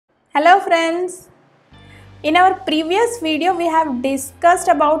Hello friends. In our previous video we have discussed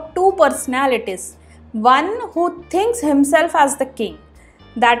about two personalities. One who thinks himself as the king,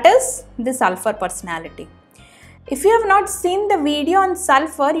 that is the sulfur personality. If you have not seen the video on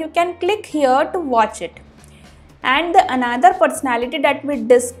sulfur, you can click here to watch it. And the another personality that we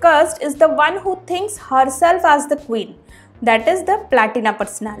discussed is the one who thinks herself as the queen, that is the Platina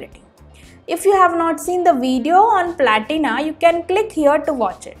personality. If you have not seen the video on Platina, you can click here to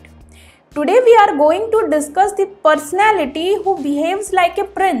watch it. Today we are going to discuss the personality who behaves like a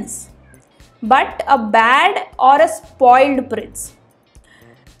prince, but a bad or a spoiled prince.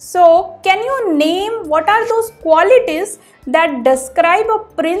 So, can you name what are those qualities that describe a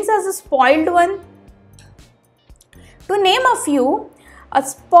prince as a spoiled one? To name a few, a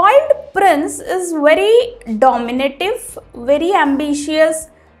spoiled prince is very dominative, very ambitious,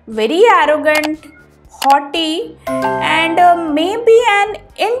 very arrogant, haughty, and maybe an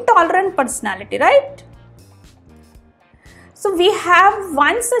intolerant personality, right? So we have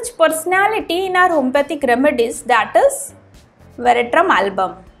one such personality in our homeopathic remedies, that is Veratrum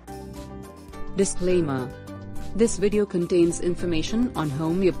Album. Disclaimer. This video contains information on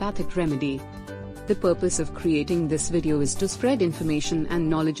homeopathic remedy. The purpose of creating this video is to spread information and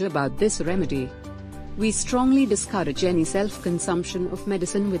knowledge about this remedy. We strongly discourage any self-consumption of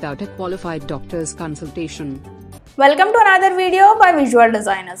medicine without a qualified doctor's consultation. Welcome to another video by Visual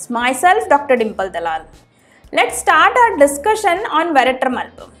Designers. Myself, Dr. Dimple Dalal. Let's start our discussion on Veratrum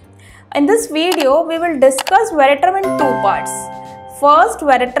Album. In this video, we will discuss Veratrum in two parts. First,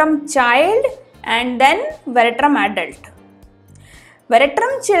 Veratrum Child and then Veratrum Adult.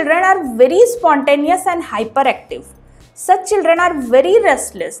 Veratrum children are very spontaneous and hyperactive. Such children are very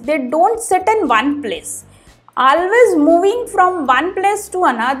restless. They don't sit in one place. Always moving from one place to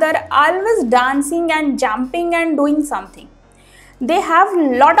another, always dancing and jumping and doing something. They have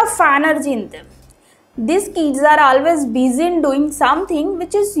lot of energy in them. These kids are always busy in doing something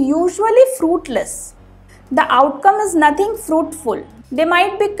which is usually fruitless. The outcome is nothing fruitful. They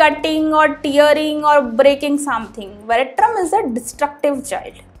might be cutting or tearing or breaking something. Veratrum is a destructive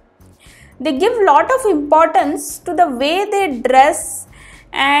child. They give lot of importance to the way they dress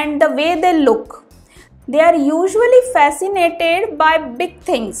and the way they look. They are usually fascinated by big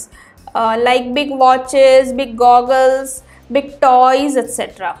things like big watches, big goggles, big toys,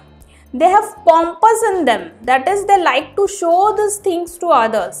 etc. They have pompous in them, that is, they like to show these things to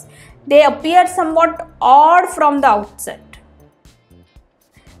others. They appear somewhat odd from the outset.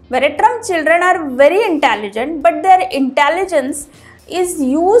 Veratrum children are very intelligent, but their intelligence is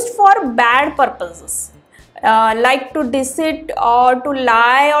used for bad purposes, like to deceit or to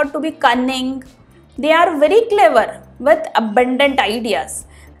lie or to be cunning. They are very clever with abundant ideas.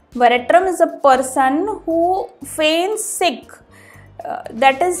 Veratrum is a person who feigns sick,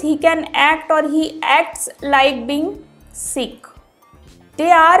 that is, he can act or he acts like being sick.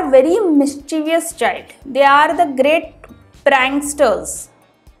 They are very mischievous child. They are the great pranksters.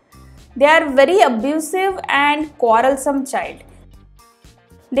 They are very abusive and quarrelsome child.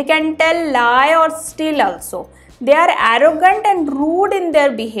 They can tell lie or steal also. They are arrogant and rude in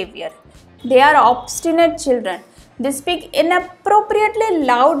their behavior. They are obstinate children. They speak inappropriately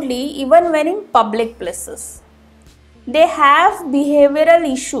loudly even when in public places. They have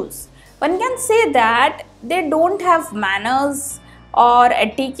behavioral issues. One can say that they don't have manners or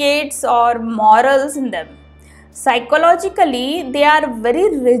etiquettes or morals in them. Psychologically, they are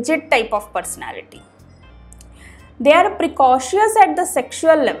very rigid type of personality. They are precautious at the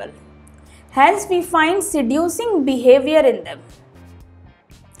sexual level. Hence, we find seducing behavior in them.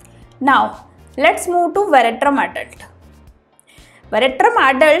 Now, let's move to Veratrum Adult. Veratrum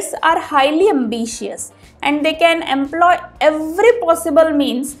adults are highly ambitious and they can employ every possible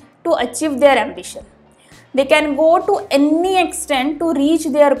means to achieve their ambition. They can go to any extent to reach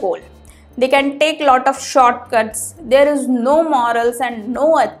their goal. They can take lot of shortcuts. There is no morals and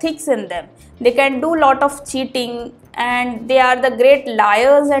no ethics in them. They can do lot of cheating and they are the great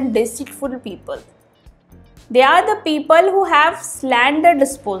liars and deceitful people. They are the people who have slander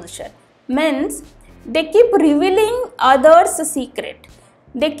disposition. Means they keep revealing others' secret.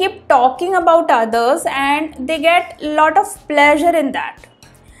 They keep talking about others and they get lot of pleasure in that.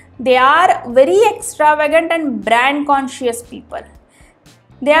 They are very extravagant and brand conscious people.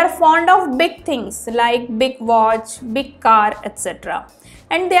 They are fond of big things like big watch, big car, etc.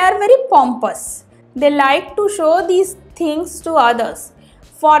 And they are very pompous. They like to show these things to others.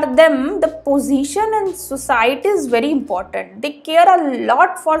 For them, the position in society is very important. They care a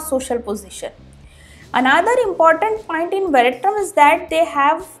lot for social position. Another important point in Veratrum is that they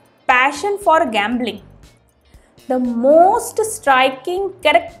have passion for gambling. The most striking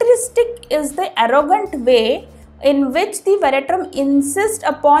characteristic is the arrogant way in which the Veratrum insist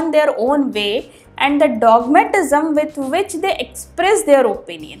upon their own way and the dogmatism with which they express their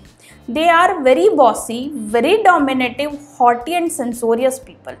opinion. They are very bossy, very dominative, haughty and censorious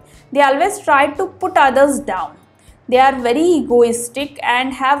people. They always try to put others down. They are very egoistic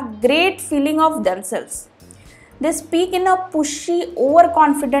and have great feeling of themselves. They speak in a pushy,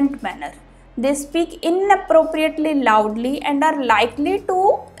 overconfident manner. They speak inappropriately loudly and are likely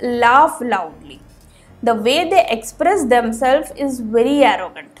to laugh loudly. The way they express themselves is very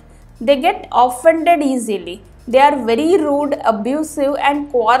arrogant. They get offended easily. They are very rude, abusive and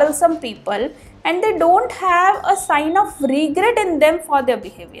quarrelsome people, and they don't have a sign of regret in them for their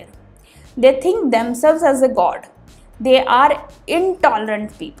behavior. They think themselves as a god. They are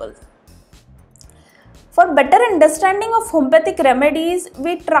intolerant people. For better understanding of homeopathic remedies,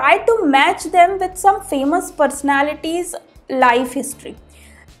 we try to match them with some famous personalities' life history.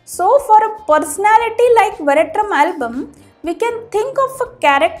 So, for a personality like Veratrum Album, we can think of a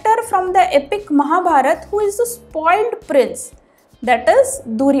character from the epic Mahabharata who is a spoiled prince, that is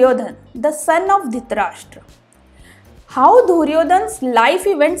Duryodhan, the son of Dhritarashtra. How Duryodhan's life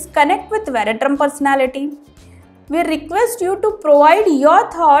events connect with Veratrum personality? We request you to provide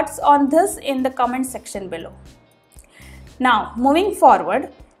your thoughts on this in the comment section below. Now, moving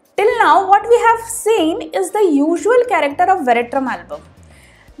forward, till now what we have seen is the usual character of Veratrum Album.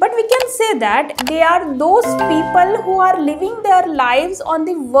 But we can say that they are those people who are living their lives on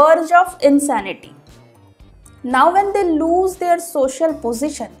the verge of insanity. Now when they lose their social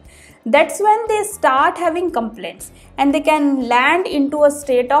position, that's when they start having complaints and they can land into a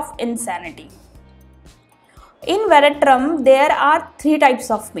state of insanity. In Veratrum, there are 3 types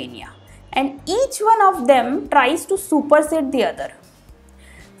of mania and each one of them tries to supersede the other.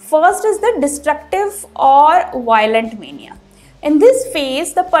 First is the destructive or violent mania. In this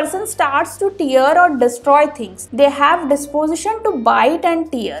phase, the person starts to tear or destroy things. They have disposition to bite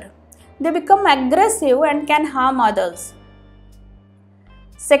and tear. They become aggressive and can harm others.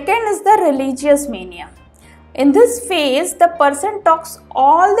 Second is the religious mania. In this phase, the person talks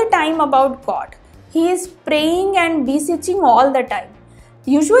all the time about God. He is praying and beseeching all the time.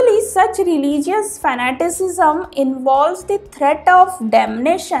 Usually, such religious fanaticism involves the threat of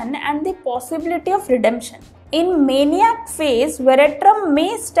damnation and the possibility of redemption. In maniac phase, Veratrum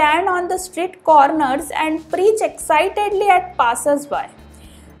may stand on the street corners and preach excitedly at passers-by.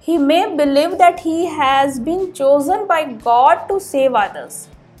 He may believe that he has been chosen by God to save others.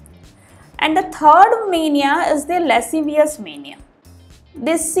 And the third mania is the lascivious mania.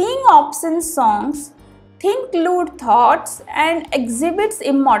 They sing obscene songs, think lewd thoughts and exhibits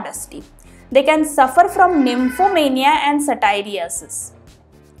immodesty. They can suffer from nymphomania and satyriasis.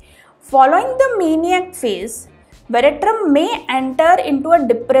 Following the maniac phase, Veratrum may enter into a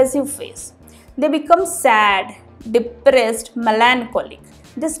depressive phase. They become sad, depressed, melancholic.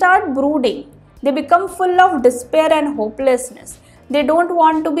 They start brooding. They become full of despair and hopelessness. They don't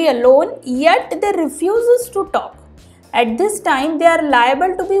want to be alone, yet they refuse to talk. At this time, they are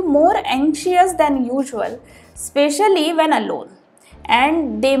liable to be more anxious than usual, especially when alone,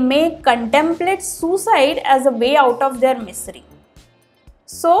 and they may contemplate suicide as a way out of their misery.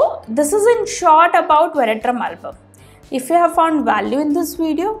 So, this is in short about Veratrum Album. If you have found value in this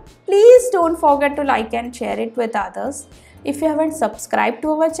video, please don't forget to like and share it with others. If you haven't subscribed to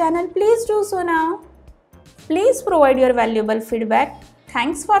our channel, please do so now. Please provide your valuable feedback.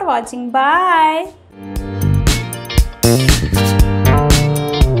 Thanks for watching. Bye.